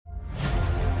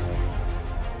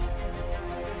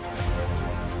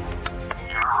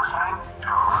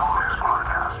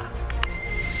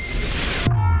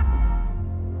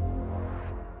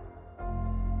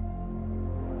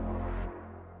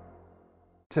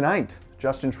Tonight,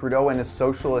 Justin Trudeau and his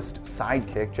socialist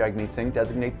sidekick Jagmeet Singh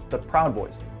designate the Proud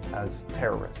Boys as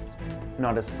terrorists.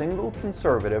 Not a single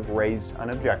conservative raised an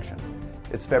objection.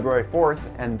 It's February 4th,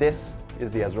 and this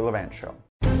is the Ezra Levant Show.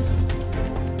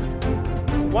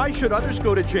 Why should others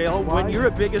go to jail when you're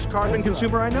the biggest carbon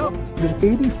consumer I know? There's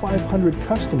 8,500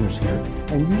 customers here,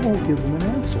 and you won't give them an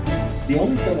answer. The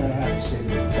only thing I have to say to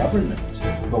the government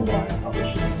about why I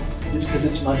publish it is because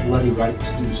it's my bloody right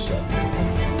to do so.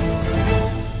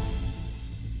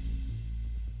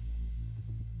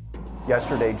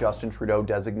 Yesterday, Justin Trudeau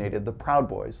designated the Proud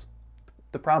Boys,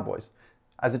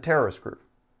 as a terrorist group,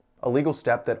 a legal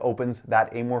step that opens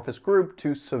that amorphous group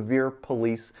to severe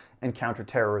police and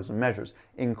counterterrorism measures,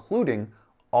 including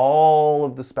all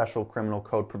of the special criminal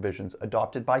code provisions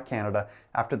adopted by Canada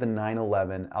after the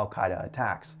 9/11 Al-Qaeda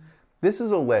attacks. This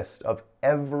is a list of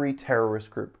every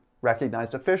terrorist group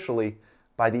recognized officially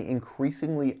by the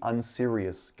increasingly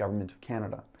unserious Government of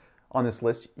Canada. On this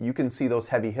list, you can see those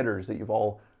heavy hitters that you've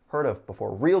all heard of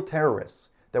before, real terrorists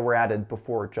that were added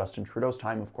before Justin Trudeau's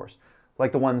time, of course,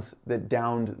 like the ones that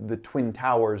downed the Twin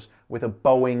Towers with a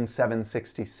Boeing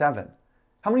 767.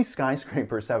 How many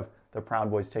skyscrapers have the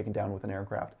Proud Boys taken down with an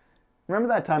aircraft? Remember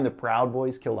that time the Proud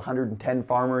Boys killed 110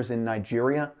 farmers in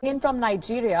Nigeria? In from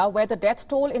Nigeria, where the death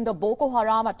toll in the Boko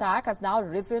Haram attack has now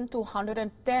risen to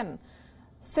 110.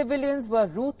 Civilians were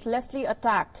ruthlessly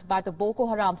attacked by the Boko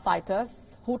Haram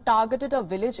fighters who targeted a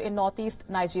village in northeast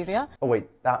Nigeria. Oh wait,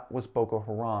 that was Boko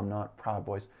Haram, not Proud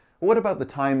Boys. What about the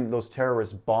time those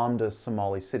terrorists bombed a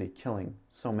Somali city, killing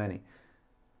so many?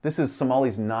 This is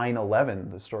Somali's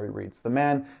 9/11, the story reads. The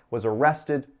man was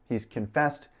arrested, he's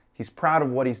confessed, he's proud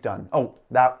of what he's done. Oh,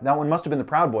 that one must have been the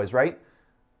Proud Boys, right?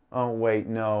 Oh wait,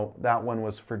 no, that one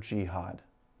was for jihad,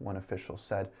 one official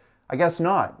said. I guess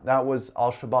not. That was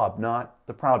Al-Shabaab, not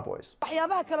the Proud Boys.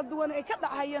 waxyaabaha kala duwan ee ka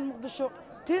dhacayeen muqdisho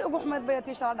tii ugu xumeed bay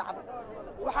tii shala dhacday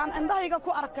waxaan indhahayga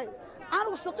ku arkay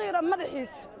anigu saqiira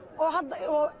madaxiis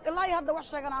oo ilaa hadda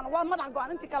wax sheeganaan waa madax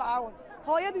go'an intii kala aawan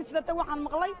hooyadiis dadta waxaan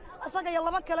maqlay asaga iyo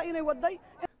laba kale inay waday.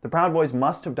 The Proud Boys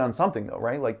must have done something though,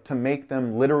 right? Like to make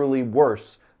them literally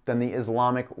worse than the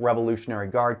Islamic Revolutionary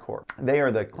Guard Corps. They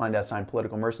are the clandestine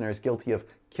political mercenaries guilty of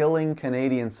killing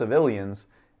Canadian civilians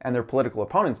and their political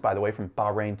opponents, by the way, from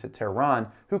Bahrain to Tehran.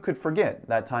 Who could forget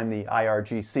that time the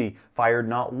IRGC fired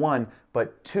not one,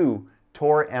 but two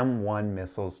Tor M1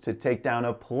 missiles to take down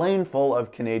a plane full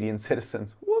of Canadian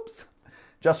citizens. Whoops.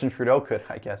 Justin Trudeau could,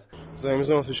 I guess.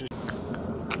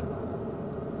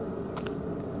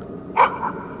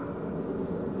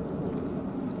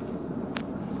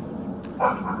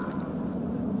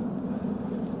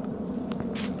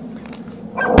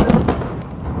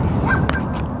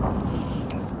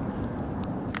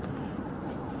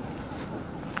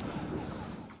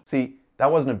 See, that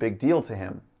wasn't a big deal to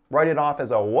him. Write it off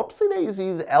as a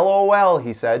whoopsie-daisies, LOL,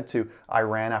 he said to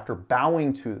Iran after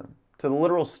bowing to them, to the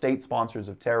literal state sponsors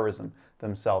of terrorism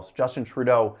themselves. Justin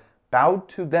Trudeau bowed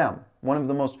to them, one of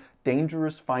the most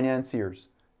dangerous financiers,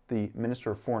 the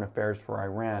Minister of Foreign Affairs for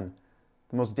Iran,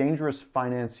 the most dangerous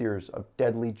financiers of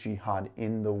deadly jihad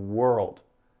in the world.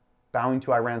 Bowing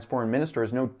to Iran's foreign minister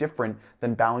is no different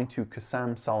than bowing to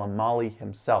Qasem Soleimani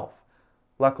himself.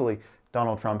 Luckily,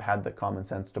 Donald Trump had the common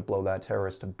sense to blow that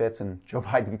terrorist to bits, and Joe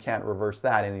Biden can't reverse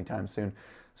that anytime soon.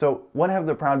 So what have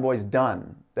the Proud Boys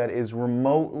done that is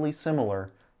remotely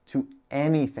similar to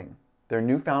anything their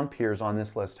newfound peers on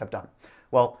this list have done?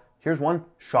 Well, here's one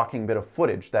shocking bit of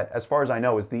footage that, as far as I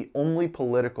know, is the only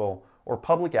political or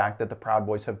public act that the Proud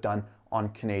Boys have done on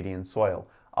Canadian soil,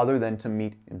 other than to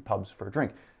meet in pubs for a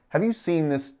drink. Have you seen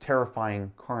this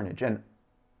terrifying carnage? And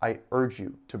I urge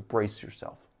you to brace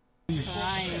yourself. I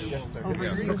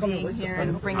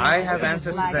have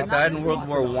ancestors that died in World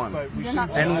War I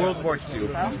and World War II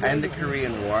and the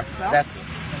Korean War that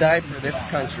died for this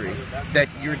country that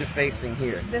you're defacing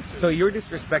here. So you're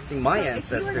disrespecting my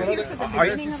ancestors.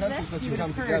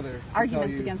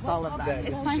 Arguments against all of that.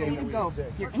 It's time for you to go.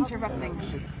 You're interrupting.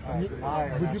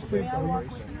 Would you please?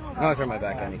 I'm not turn my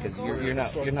back on you because you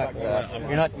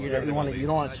don't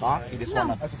want to talk. You just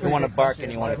want to bark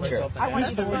and you want to chirp. I want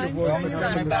you to turn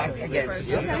my back against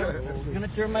you. I'm gonna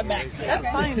turn my back. That's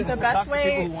fine. The best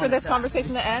way for this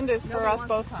conversation to end is for us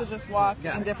both to just walk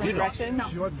in different directions.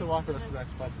 She wants to walk with us to the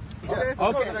next spot. Okay.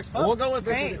 We'll go with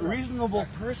a reasonable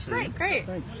person. Great.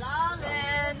 Love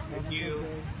it. Thank you.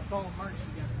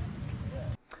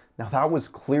 Now that was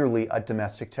clearly a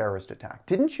domestic terrorist attack.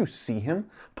 Didn't you see him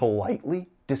politely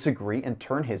disagree and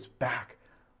turn his back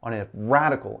on a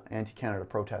radical anti-Canada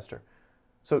protester?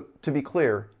 So to be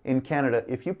clear, in Canada,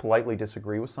 if you politely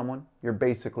disagree with someone, you're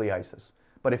basically ISIS.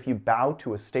 But if you bow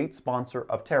to a state sponsor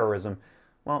of terrorism,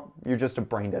 well, you're just a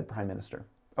brain-dead prime minister.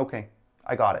 Okay,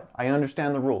 I got it. I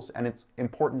understand the rules, and it's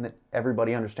important that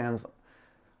everybody understands them.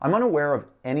 I'm unaware of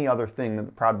any other thing that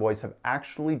the Proud Boys have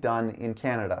actually done in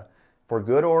Canada, for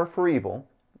good or for evil.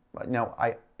 Now,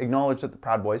 I acknowledge that the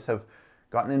Proud Boys have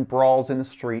gotten in brawls in the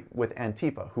street with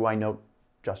Antifa, who I note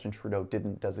Justin Trudeau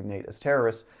didn't designate as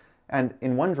terrorists, and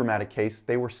in one dramatic case,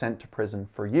 they were sent to prison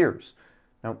for years.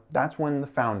 Now, that's when the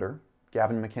founder,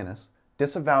 Gavin McInnes,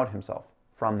 disavowed himself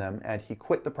from them, and he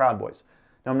quit the Proud Boys.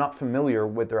 Now, I'm not familiar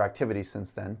with their activities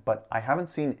since then, but I haven't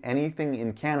seen anything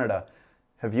in Canada.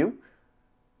 Have you?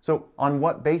 So, on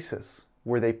what basis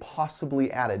were they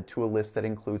possibly added to a list that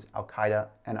includes Al-Qaeda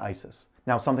and ISIS?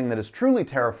 Now, something that is truly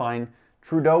terrifying,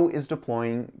 Trudeau is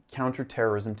deploying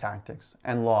counterterrorism tactics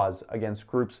and laws against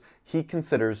groups he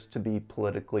considers to be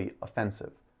politically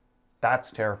offensive. That's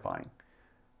terrifying.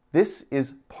 This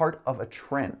is part of a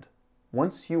trend.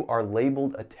 Once you are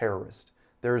labeled a terrorist,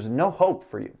 there is no hope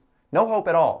for you. No hope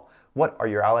at all. What, are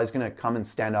your allies going to come and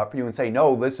stand up for you and say,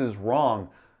 no, this is wrong?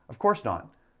 Of course not.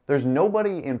 There's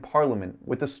nobody in Parliament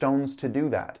with the stones to do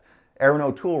that. Erin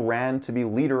O'Toole ran to be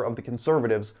leader of the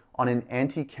Conservatives on an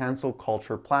anti-cancel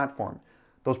culture platform.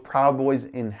 Those Proud Boys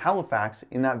in Halifax,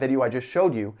 in that video I just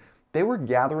showed you, they were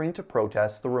gathering to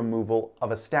protest the removal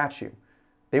of a statue.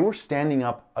 They were standing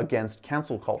up against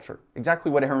cancel culture,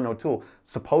 exactly what Erin O'Toole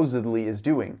supposedly is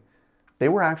doing. They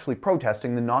were actually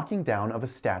protesting the knocking down of a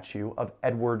statue of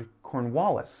Edward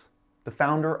Cornwallis, the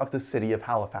founder of the city of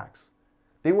Halifax.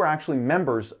 They were actually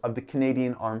members of the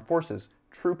Canadian Armed Forces,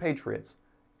 true patriots,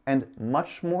 and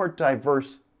much more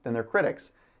diverse than their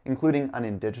critics, including an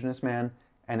Indigenous man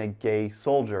and a gay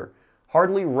soldier.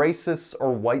 Hardly racists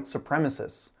or white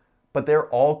supremacists, but they're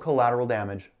all collateral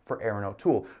damage for Erin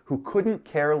O'Toole, who couldn't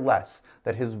care less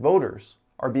that his voters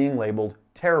are being labeled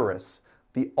terrorists,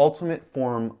 the ultimate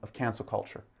form of cancel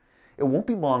culture. It won't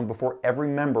be long before every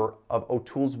member of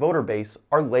O'Toole's voter base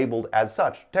are labeled as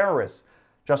such, terrorists.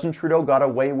 Justin Trudeau got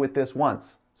away with this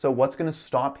once, so what's going to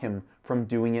stop him from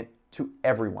doing it to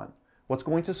everyone? What's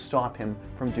going to stop him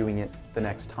from doing it the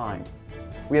next time?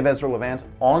 We have Ezra Levant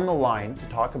on the line to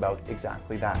talk about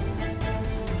exactly that.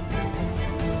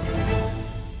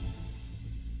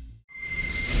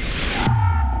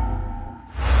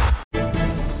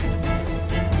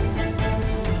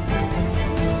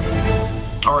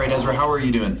 All right, Ezra, how are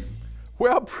you doing?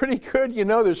 Well, pretty good. You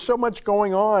know, there's so much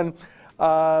going on.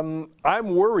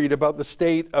 I'm worried about the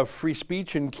state of free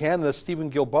speech in Canada.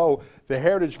 Stephen Guilbeault, the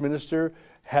Heritage Minister,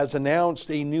 has announced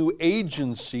a new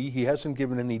agency. He hasn't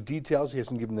given any details. He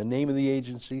hasn't given the name of the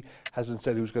agency, hasn't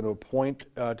said who's going to appoint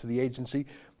to the agency.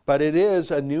 But it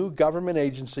is a new government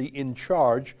agency in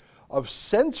charge of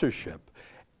censorship.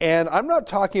 And I'm not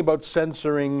talking about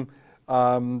censoring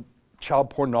child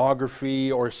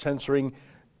pornography or censoring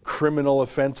criminal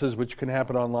offenses which can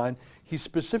happen online. He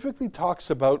specifically talks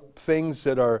about things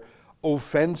that are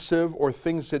offensive or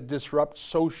things that disrupt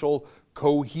social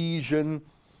cohesion.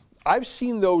 I've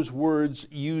seen those words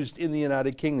used in the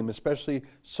United Kingdom, especially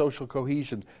social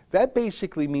cohesion. That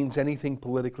basically means anything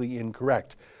politically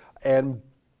incorrect. And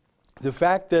the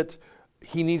fact that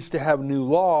he needs to have new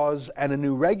laws and a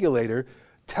new regulator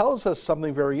tells us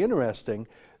something very interesting,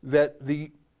 that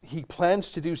he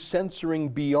plans to do censoring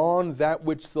beyond that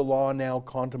which the law now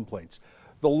contemplates.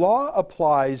 The law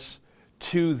applies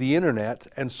to the internet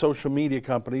and social media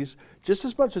companies just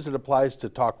as much as it applies to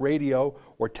talk radio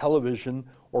or television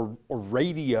or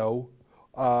radio,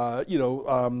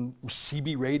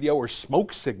 CB radio or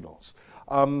smoke signals.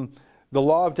 The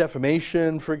law of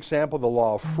defamation, for example, the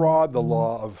law of fraud, the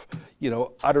law of,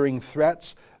 uttering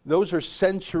threats, those are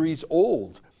centuries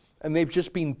old. And they've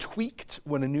just been tweaked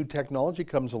when a new technology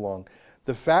comes along.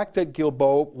 The fact that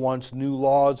Guilbeault wants new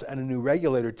laws and a new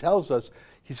regulator tells us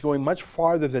he's going much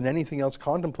farther than anything else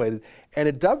contemplated. And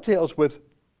it dovetails with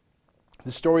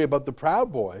the story about the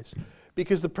Proud Boys,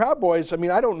 because the Proud Boys, I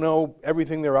mean, I don't know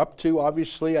everything they're up to,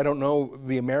 obviously. I don't know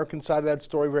the American side of that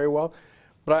story very well.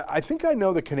 But I think I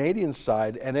know the Canadian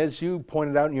side. And as you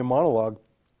pointed out in your monologue,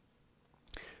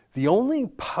 the only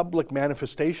public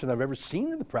manifestation I've ever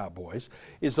seen of the Proud Boys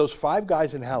is those 5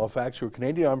 guys in Halifax who are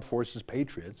Canadian Armed Forces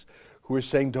patriots who are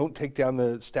saying, don't take down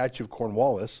the statue of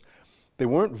Cornwallis. They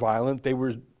weren't violent. They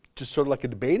were just sort of like a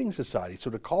debating society. So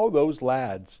to call those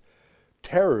lads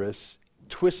terrorists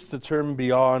twists the term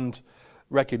beyond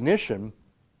recognition.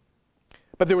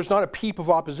 But there was not a peep of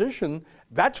opposition.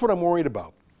 That's what I'm worried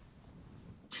about.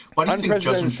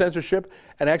 Unprecedented censorship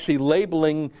and actually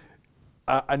labeling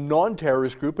a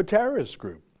non-terrorist group a terrorist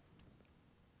group.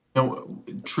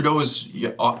 Trudeau is,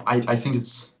 I think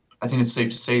it's I think it's safe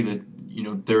to say that,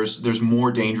 there's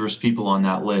more dangerous people on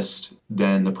that list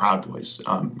than the Proud Boys.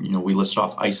 We listed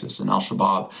off ISIS and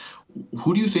Al-Shabaab.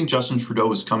 Who do you think Justin Trudeau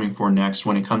is coming for next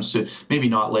when it comes to maybe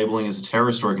not labeling as a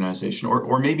terrorist organization,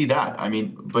 or maybe that?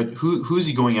 But who's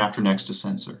he going after next to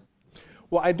censor?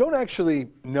 Well, I don't actually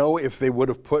know if they would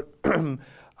have put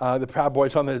the Proud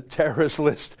Boys on the terrorist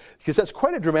list, because that's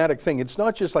quite a dramatic thing. It's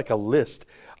not just like a list,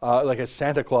 like a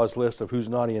Santa Claus list of who's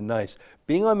naughty and nice.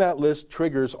 Being on that list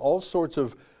triggers all sorts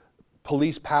of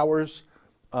police powers.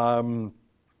 The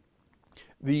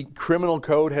criminal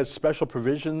code has special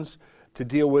provisions to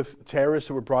deal with terrorists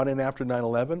that were brought in after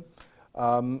 9/11,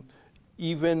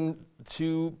 even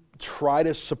to try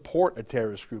to support a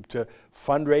terrorist group, to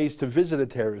fundraise to visit a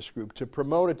terrorist group, to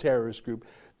promote a terrorist group.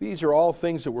 These are all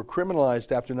things that were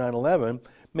criminalized after 9/11.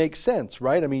 Makes sense,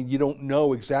 right? I mean, you don't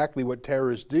know exactly what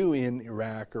terrorists do in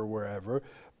Iraq or wherever,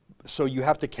 so you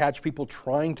have to catch people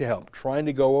trying to help, trying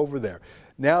to go over there.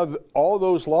 Now, all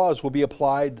those laws will be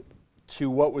applied to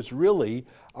what was really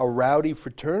a rowdy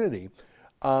fraternity.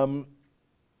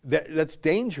 That's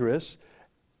dangerous.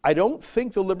 I don't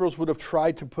think the Liberals would have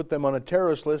tried to put them on a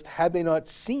terrorist list had they not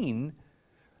seen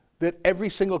that every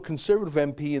single Conservative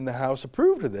MP in the House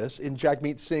approved of this in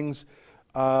Jagmeet Singh's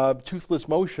toothless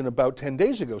motion about 10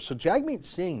 days ago. So Jagmeet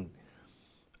Singh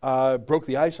broke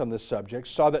the ice on this subject,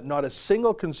 saw that not a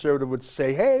single Conservative would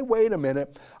say, hey, wait a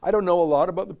minute, I don't know a lot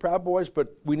about the Proud Boys,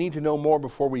 but we need to know more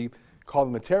before we call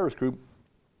them a terrorist group.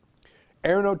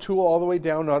 Aaron O'Toole all the way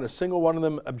down, not a single one of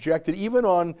them objected, even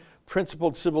on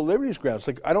principled civil liberties grounds.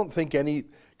 Like, I don't think any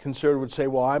Conservative would say,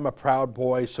 well, I'm a Proud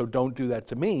Boy, so don't do that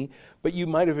to me. But you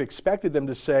might have expected them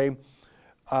to say,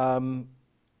 I'm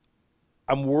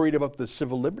worried about the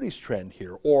civil liberties trend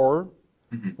here. Or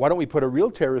why don't we put a real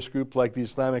terrorist group like the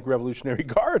Islamic Revolutionary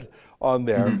Guard on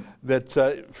there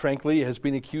that, frankly, has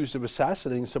been accused of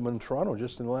assassinating someone in Toronto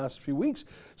just in the last few weeks.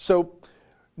 So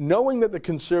knowing that the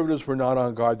Conservatives were not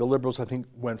on guard, the Liberals, I think,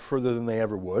 went further than they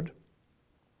ever would.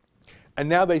 And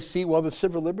now they see, well, the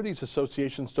civil liberties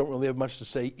associations don't really have much to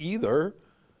say either.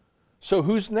 So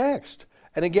who's next?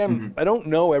 And again, I don't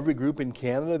know every group in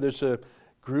Canada. There's a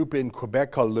group in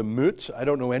Quebec called Le Meute. I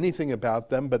don't know anything about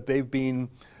them, but they've been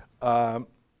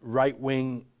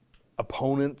right-wing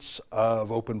opponents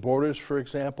of open borders, for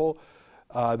example.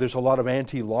 There's a lot of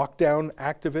anti-lockdown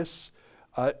activists.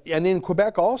 And in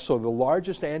Quebec also, the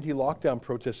largest anti-lockdown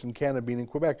protests in Canada being in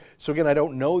Quebec. So again, I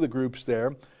don't know the groups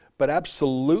there, but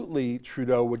absolutely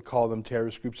Trudeau would call them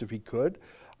terrorist groups if he could.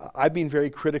 I've been very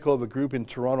critical of a group in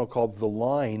Toronto called The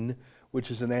Line,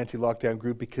 which is an anti-lockdown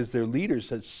group because their leader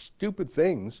says stupid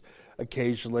things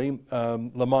occasionally.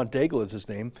 Lamont Daigle is his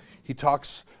name. He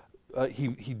talks, he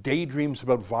daydreams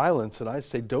about violence, and I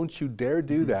say, don't you dare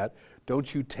do that.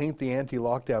 Don't you taint the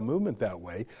anti-lockdown movement that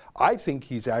way. I think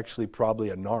he's actually probably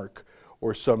a narc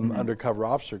or some undercover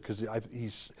officer because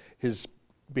his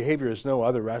behavior has no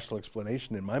other rational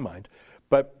explanation in my mind.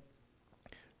 But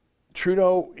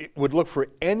Trudeau would look for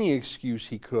any excuse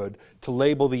he could to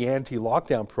label the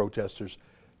anti-lockdown protesters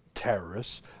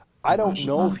terrorists. I don't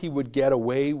know if he would get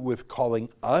away with calling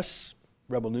us,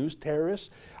 Rebel News, terrorists.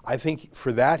 I think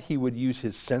for that he would use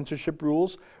his censorship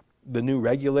rules. The new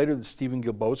regulator that Stephen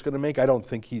Guilbeault is going to make, I don't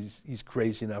think he's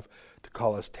crazy enough to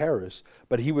call us terrorists,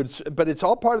 but he would. But it's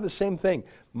all part of the same thing: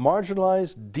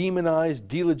 marginalize, demonize,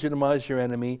 delegitimize your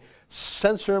enemy,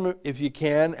 censor them if you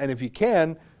can, and if you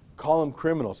can, call them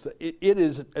criminals. It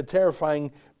is a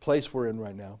terrifying place we're in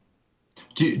right now.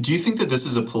 Do you think that this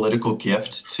is a political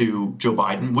gift to Joe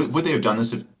Biden? Would they have done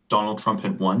this if Donald Trump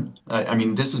had won? I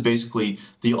mean, this is basically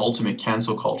the ultimate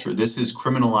cancel culture. This is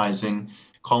criminalizing,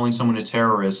 calling someone a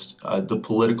terrorist, the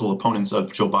political opponents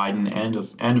of Joe Biden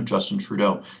and of Justin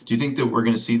Trudeau. Do you think that we're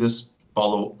going to see this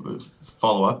follow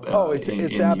up?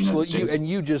 It's absolutely. And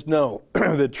you just know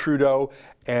that Trudeau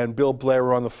and Bill Blair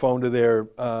were on the phone to their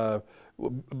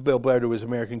Bill Blair to his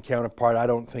American counterpart. I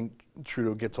don't think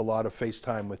Trudeau gets a lot of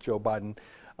FaceTime with Joe Biden,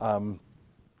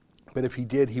 but if he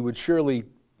did, he would surely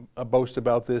boast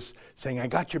about this, saying, "I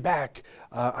got your back.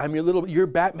 You're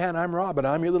Batman. I'm Robin.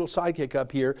 I'm your little sidekick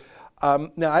up here."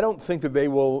 Now, I don't think that they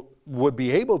would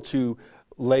be able to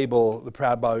label the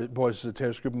Proud Boys as a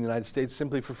terrorist group in the United States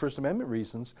simply for First Amendment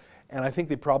reasons, and I think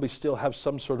they probably still have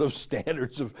some sort of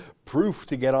standards of proof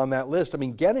to get on that list. I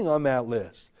mean, getting on that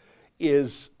list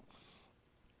is,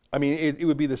 it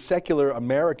would be the secular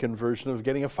American version of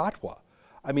getting a fatwa.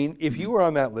 I mean, if you are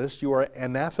on that list, you are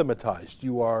anathematized.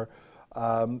 You are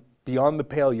beyond the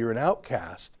pale. You're an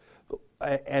outcast,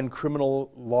 and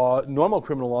criminal law, normal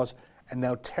criminal laws, and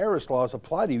now terrorist laws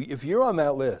apply to you. If you're on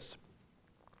that list,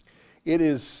 it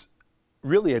is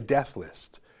really a death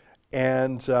list.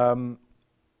 And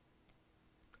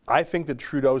I think that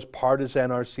Trudeau's partisan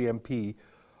RCMP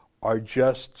are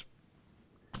just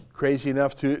crazy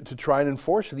enough to try and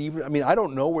enforce it. Even, I mean, I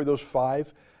don't know where those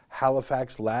 5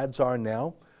 Halifax lads are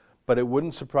now, but it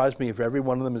wouldn't surprise me if every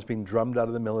one of them is being drummed out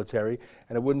of the military,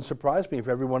 and it wouldn't surprise me if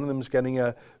every one of them is getting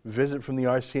a visit from the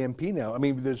RCMP now. I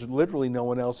mean, there's literally no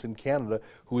one else in Canada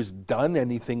who has done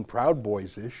anything Proud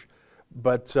Boys-ish,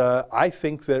 but I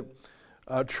think that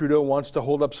Trudeau wants to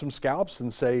hold up some scalps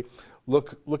and say,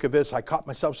 look at this, I caught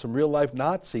myself some real-life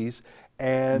Nazis,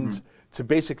 and to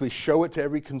basically show it to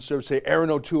every conservative, say, Erin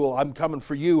O'Toole, I'm coming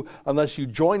for you unless you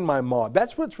join my mob.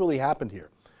 That's what's really happened here.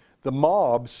 The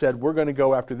mob said, we're going to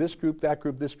go after this group, that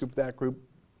group, this group, that group.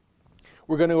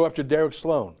 We're going to go after Derek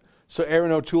Sloan. So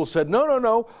Erin O'Toole said,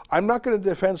 no, I'm not going to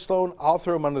defend Sloan. I'll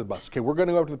throw him under the bus. Okay, we're going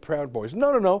to go after the Proud Boys.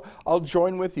 No, I'll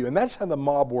join with you. And that's how the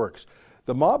mob works.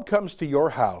 The mob comes to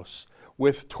your house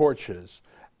with torches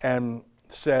and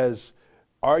says,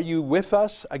 are you with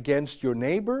us against your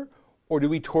neighbor, or do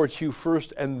we torch you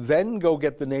first and then go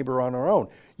get the neighbor on our own?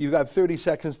 You've got 30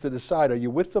 seconds to decide. Are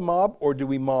you with the mob, or do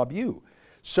we mob you?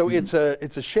 So it's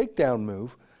a shakedown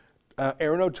move.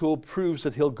 Erin O'Toole proves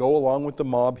that he'll go along with the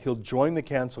mob. He'll join the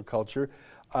cancel culture.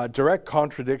 Direct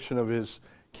contradiction of his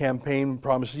campaign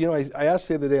promises. You know, I asked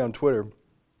the other day on Twitter,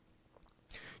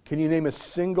 can you name a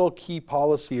single key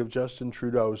policy of Justin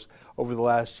Trudeau's over the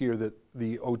last year that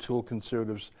the O'Toole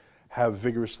Conservatives have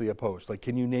vigorously opposed? Like,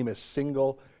 can you name a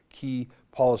single key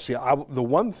policy? The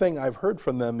one thing I've heard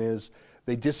from them is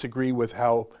they disagree with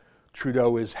how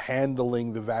Trudeau is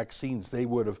handling the vaccines. They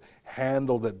would have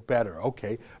handled it better.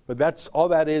 Okay, but that's all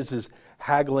that is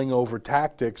haggling over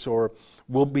tactics, or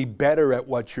we'll be better at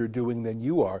what you're doing than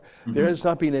you are. There has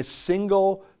not been a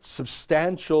single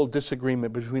substantial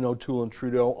disagreement between O'Toole and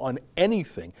Trudeau on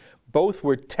anything. Both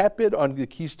were tepid on the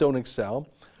Keystone XL.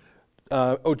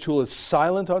 O'Toole is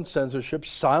silent on censorship,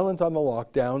 silent on the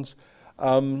lockdowns.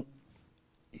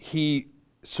 He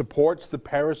supports the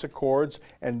Paris Accords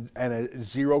and a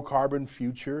zero carbon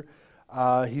future.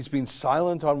 He's been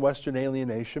silent on Western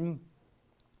alienation.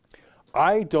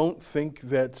 I don't think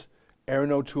that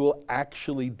Erin O'Toole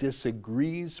actually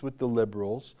disagrees with the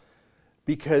Liberals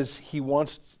because he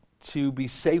wants to be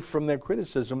safe from their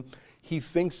criticism. He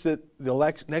thinks that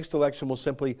the next election will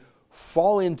simply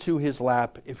fall into his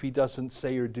lap if he doesn't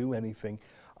say or do anything.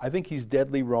 I think he's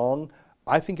deadly wrong.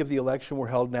 I think if the election were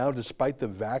held now, despite the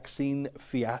vaccine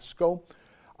fiasco,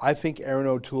 I think Erin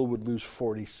O'Toole would lose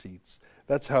 40 seats.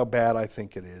 That's how bad I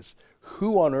think it is.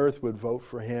 Who on earth would vote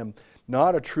for him?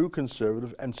 Not a true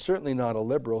conservative, and certainly not a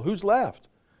liberal. Who's left?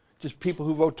 Just people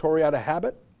who vote Tory out of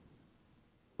habit?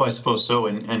 Well, I suppose so,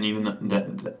 and even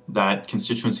that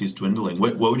constituency is dwindling.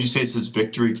 What would you say is his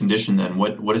victory condition then?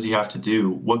 What does he have to do?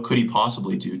 What could he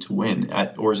possibly do to win?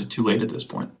 Or is it too late at this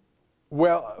point?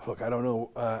 Well, look, I don't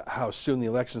know how soon the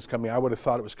election's coming. I would have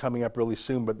thought it was coming up really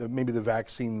soon, but maybe the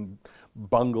vaccine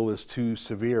bungle is too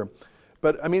severe.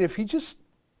 But, I mean, if he just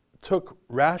took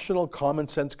rational,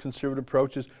 common-sense conservative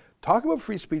approaches, talk about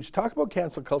free speech, talk about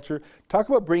cancel culture, talk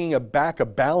about bringing back a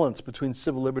balance between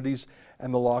civil liberties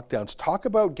and the lockdowns, talk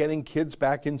about getting kids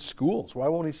back in schools. Why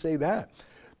won't he say that?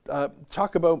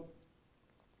 Talk about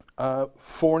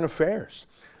foreign affairs.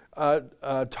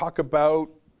 Talk about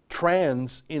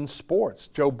trans in sports.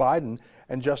 Joe Biden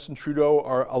and Justin Trudeau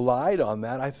are allied on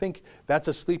that. I think that's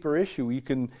a sleeper issue. You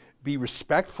can be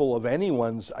respectful of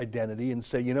anyone's identity and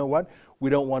say, you know what,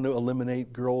 we don't want to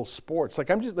eliminate girls' sports. Like,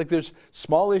 there's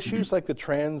small issues like the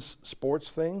trans sports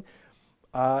thing,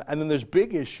 and then there's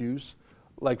big issues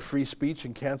like free speech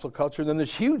and cancel culture, and then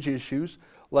there's huge issues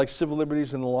like civil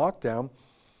liberties and the lockdown.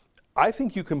 I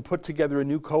think you can put together a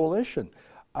new coalition.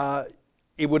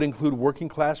 It would include working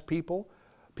class people,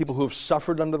 people who have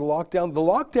suffered under the lockdown. The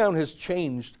lockdown has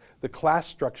changed the class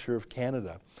structure of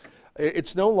Canada.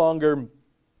 It's no longer,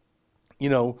 you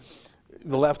know,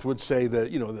 the left would say that,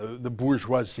 you know, the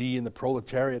bourgeoisie and the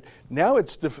proletariat. Now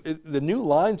the new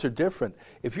lines are different.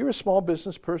 If you're a small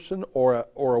business person or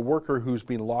a worker who's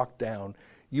been locked down,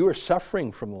 you are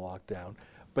suffering from the lockdown.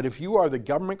 But if you are the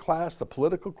government class, the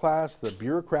political class, the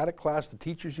bureaucratic class, the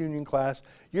teachers union class,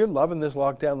 you're loving this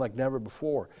lockdown like never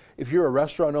before. If you're a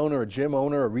restaurant owner, a gym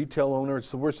owner, a retail owner, it's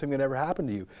the worst thing that ever happened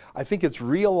to you. I think it's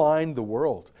realigned the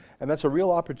world, and that's a real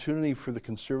opportunity for the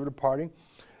Conservative Party.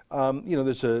 You know,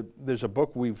 there's a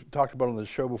book we've talked about on the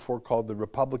show before called The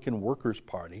Republican Workers'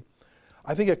 Party.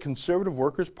 I think a conservative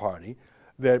workers' party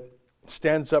that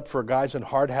stands up for guys in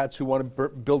hard hats who want to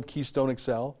build Keystone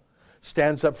XL,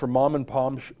 stands up for mom and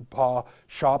pa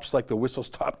shops like the Whistle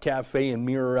Stop Cafe in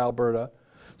Mirror, Alberta,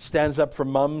 stands up for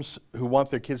mums who want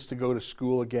their kids to go to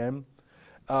school again,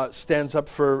 stands up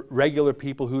for regular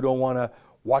people who don't want to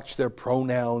watch their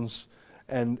pronouns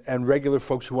and regular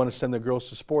folks who want to send their girls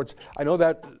to sports. I know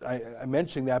that I'm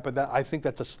mentioning that, but I think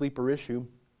that's a sleeper issue.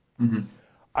 Mm-hmm.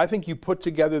 I think you put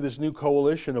together this new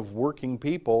coalition of working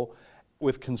people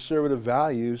with conservative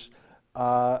values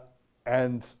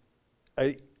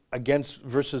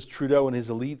versus Trudeau and his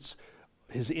elites,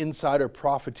 his insider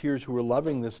profiteers who are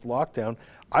loving this lockdown.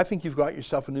 I think you've got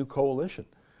yourself a new coalition,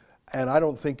 and I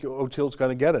don't think O'Toole's going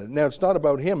to get it. Now, it's not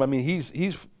about him. I mean,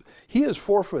 he has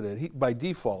forfeited by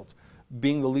default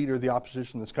being the leader of the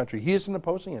opposition in this country. He isn't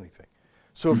opposing anything,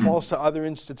 so it falls to other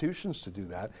institutions to do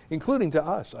that, including to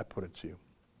us. I put it to you.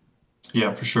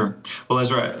 Yeah, for sure. Well,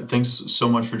 Ezra, thanks so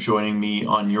much for joining me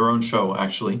on your own show,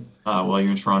 actually, while you're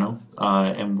in Toronto.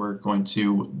 And we're going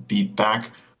to be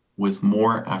back with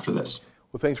more after this.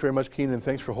 Well, thanks very much, Keenan, and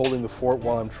thanks for holding the fort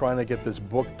while I'm trying to get this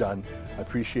book done. I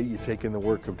appreciate you taking the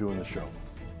work of doing the show.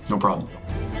 No problem.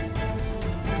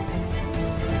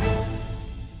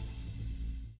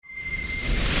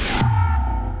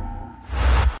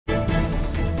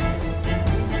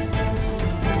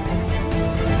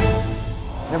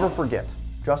 Never forget,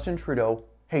 Justin Trudeau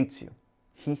hates you.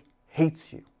 He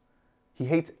hates you. He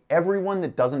hates everyone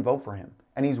that doesn't vote for him,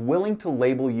 and he's willing to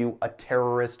label you a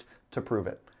terrorist to prove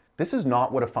it. This is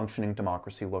not what a functioning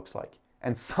democracy looks like,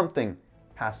 and something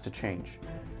has to change.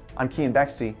 I'm Cian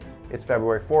Bexte, it's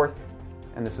February 4th,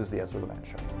 and this is The Ezra Levant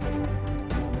Show.